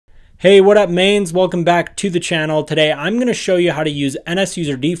Hey, what up mains? Welcome back to the channel. Today I'm going to show you how to use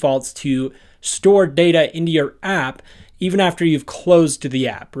NSUserDefaults to store data into your app even after you've closed the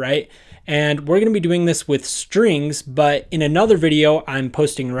app, right? And we're going to be doing this with strings, but in another video I'm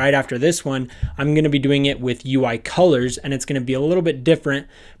posting right after this one, I'm going to be doing it with UI colors and it's going to be a little bit different.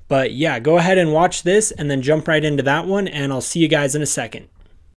 But yeah, go ahead and watch this and then jump right into that one and I'll see you guys in a second.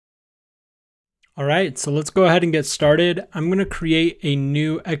 All right, so let's go ahead and get started. I'm going to create a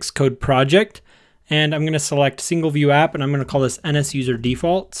new Xcode project and I'm going to select single view app and I'm going to call this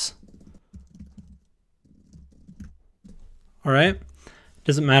NSUserDefaults. All right,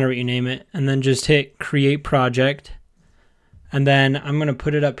 doesn't matter what you name it, and then just hit create project. And then I'm going to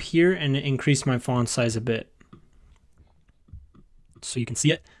put it up here and increase my font size a bit so you can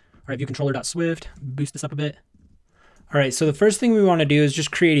see it. All right, viewcontroller.swift, boost this up a bit. All right, so the first thing we want to do is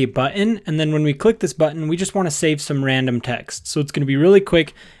just create a button, and then when we click this button, we just want to save some random text. So it's going to be really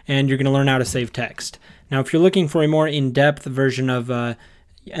quick, and you're going to learn how to save text. Now, if you're looking for a more in-depth version of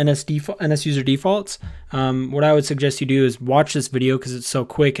NSUserDefaults, what I would suggest you do is watch this video because it's so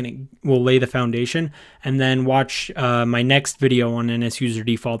quick and it will lay the foundation, and then watch my next video on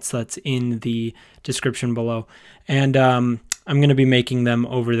NSUserDefaults that's in the description below. And I'm going to be making them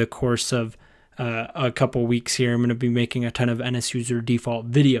over the course of a couple weeks here. I'm going to be making a ton of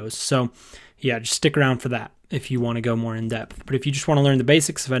NSUserDefault videos. So yeah, just stick around for that if you want to go more in depth. But if you just want to learn the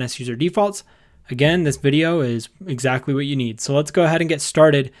basics of NSUserDefaults, again, this video is exactly what you need. So let's go ahead and get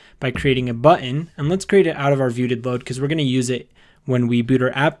started by creating a button, and let's create it out of our view.did because we're going to use it when we boot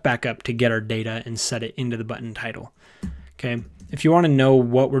our app back up to get our data and set it into the button title. Okay. If you want to know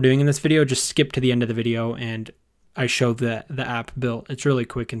what we're doing in this video, just skip to the end of the video and I show the app built. It's really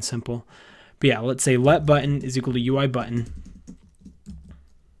quick and simple. But yeah, let's say let button is equal to UI button.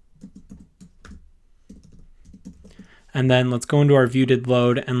 And then let's go into our view.did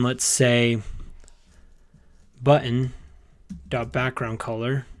and let's say button.background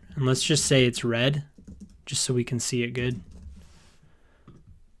color. And let's just say it's red, just so we can see it good.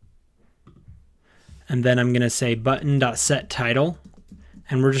 And then I'm going to say button.setTitle.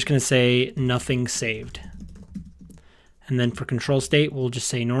 And we're just going to say nothing saved. And then for control state, we'll just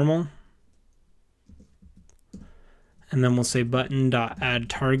say normal. And then we'll say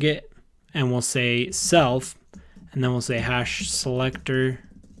button.addTarget, and we'll say self, and then we'll say #selector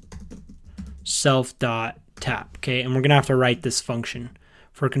self.tap. Okay, and we're gonna have to write this function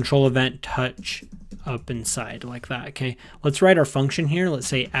for control event touch up inside like that. Okay, let's write our function here. Let's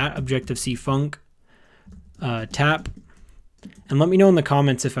say @objective-c-func tap, and let me know in the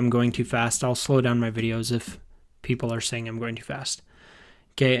comments if I'm going too fast. I'll slow down my videos if people are saying I'm going too fast.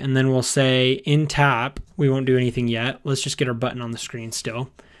 Okay, and then we'll say in tap, we won't do anything yet. Let's just get our button on the screen still.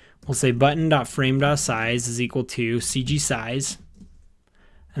 We'll say button.frame.size is equal to CG size.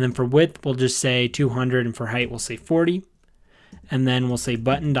 And then for width, we'll just say 200, and for height, we'll say 40. And then we'll say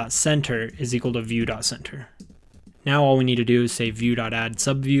button.center is equal to view.center. Now all we need to do is say view.add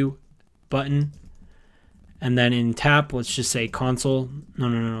subview button. And then in tap, let's just say console,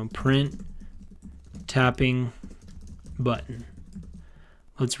 print tapping button.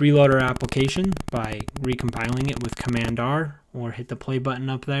 Let's reload our application by recompiling it with Command R or hit the play button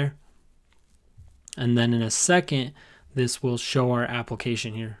up there. And then in a second, this will show our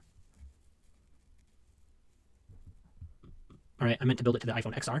application here. All right, I meant to build it to the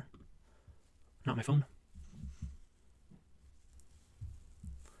iPhone XR, not my phone.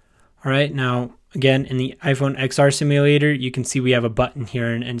 All right, now again, in the iPhone XR simulator, you can see we have a button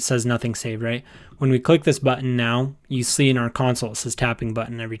here and it says nothing saved, right? When we click this button now, you see in our console, it says tapping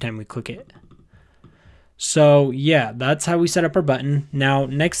button every time we click it. So yeah, that's how we set up our button. Now,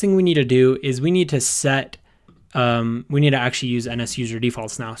 next thing we need to do is we need to set, we need to actually use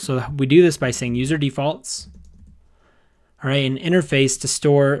NSUserDefaults now. So we do this by saying userdefaults. All right, an interface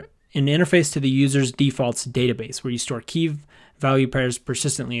to the user's defaults database where you store key value pairs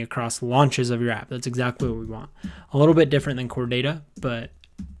persistently across launches of your app. That's exactly what we want. A little bit different than core data, but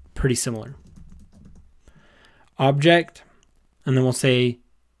pretty similar. Object, and then we'll say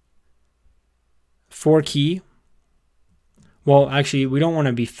for key. Well, actually, we don't want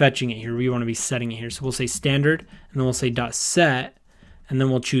to be fetching it here. We want to be setting it here. So we'll say standard, and then we'll say .set, and then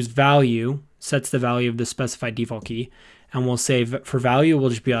we'll choose value, sets the value of the specified default key. And we'll say for value,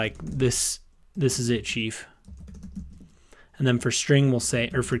 we'll just be like, this is it, chief. And then for string, we'll say,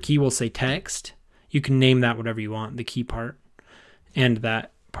 or for key, we'll say text. You can name that whatever you want, the key part, and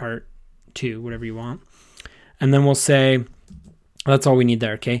that part too, whatever you want. And then we'll say, that's all we need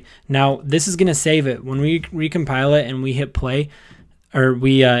there, okay? Now, this is gonna save it. When we recompile it and we hit play, or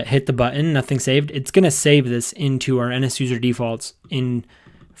we hit the button, nothing saved, it's gonna save this into our NSUserDefaults in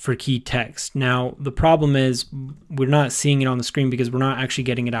for key text. Now, the problem is we're not seeing it on the screen because we're not actually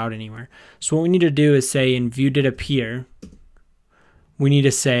getting it out anywhere. So what we need to do is say in view did appear, we need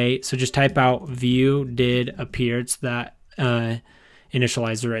to say, so just type out view did appear. It's that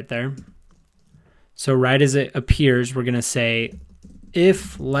initializer right there. So right as it appears, we're going to say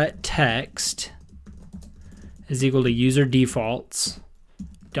if let text is equal to user defaults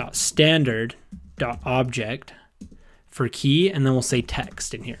dot standard dot object for key, and then we'll say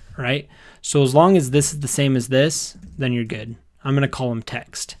text in here, right? So as long as this is the same as this, then you're good. I'm going to call them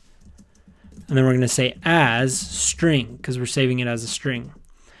text. And then we're going to say as string, because we're saving it as a string.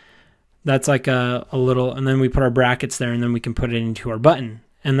 That's like a little, and then we put our brackets there, and then we can put it into our button.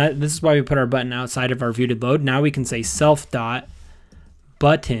 And this is why we put our button outside of our view did load. Now we can say self dot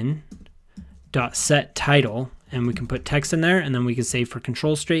button dot set title, and we can put text in there, and then we can say for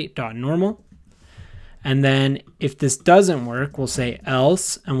control straight dot normal. And then if this doesn't work, we'll say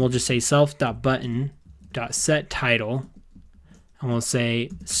else, and we'll just say self dot button dot set title, and we'll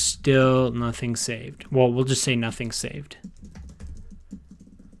say still nothing saved. Well, we'll just say nothing saved.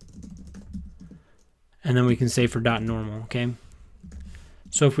 And then we can say for dot normal, okay?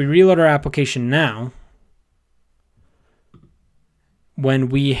 So if we reload our application now, when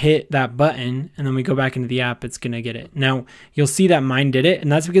we hit that button and then we go back into the app, it's going to get it. Now, you'll see that mine did it,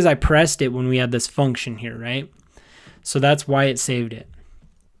 and that's because I pressed it when we had this function here, right? So that's why it saved it.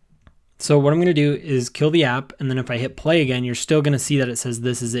 So what I'm going to do is kill the app, and then if I hit play again, you're still going to see that it says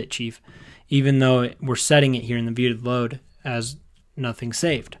this is it, Chief, even though we're setting it here in the view did load as nothing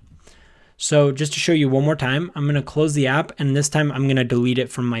saved. So just to show you one more time, I'm going to close the app, and this time I'm going to delete it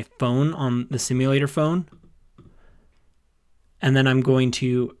from my phone on the simulator phone. And then I'm going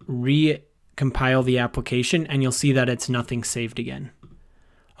to recompile the application, and you'll see that it's nothing saved again.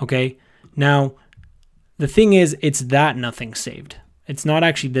 Okay, now the thing is, it's that nothing saved. It's not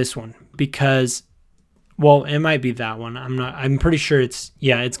actually this one because, well, it might be that one. I'm pretty sure it's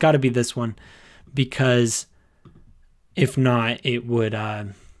got to be this one, because if not, it would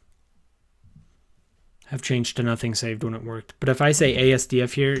have changed to nothing saved when it worked. But if I say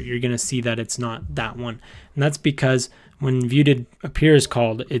ASDF here, you're going to see that it's not that one. And that's because when view did appear is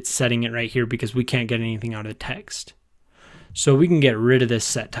called, it's setting it right here because we can't get anything out of text. So we can get rid of this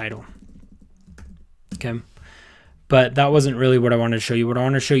set title. Okay. But that wasn't really what I wanted to show you. What I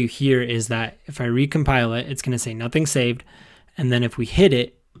want to show you here is that if I recompile it, it's going to say nothing saved. And then if we hit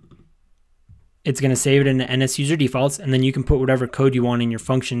it, it's going to save it into NSUserDefaults, and then you can put whatever code you want in your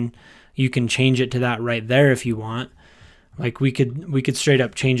function. You can change it to that right there if you want. Like we could straight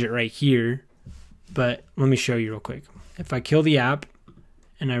up change it right here. But let me show you real quick. If I kill the app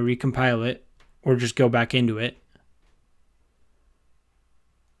and I recompile it, or just go back into it,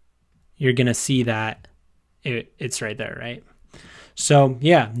 you're going to see that it's right there, right? So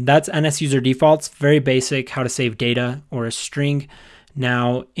yeah, that's NSUserDefaults. Very basic, how to save data or a string.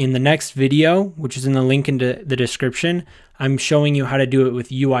 Now, in the next video, which is in the link in the description, I'm showing you how to do it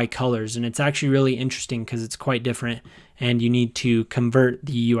with UI colors, and it's actually really interesting because it's quite different, and you need to convert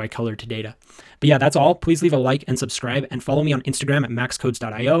the UI color to data. But yeah, that's all. Please leave a like and subscribe, and follow me on Instagram at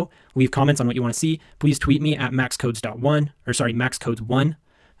maxcodes.io. Leave comments on what you want to see. Please tweet me at maxcodes1.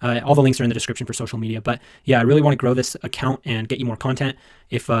 All the links are in the description for social media. But yeah, I really want to grow this account and get you more content.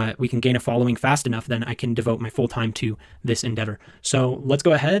 If we can gain a following fast enough, then I can devote my full time to this endeavor. So let's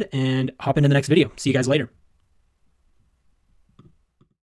go ahead and hop into the next video. See you guys later.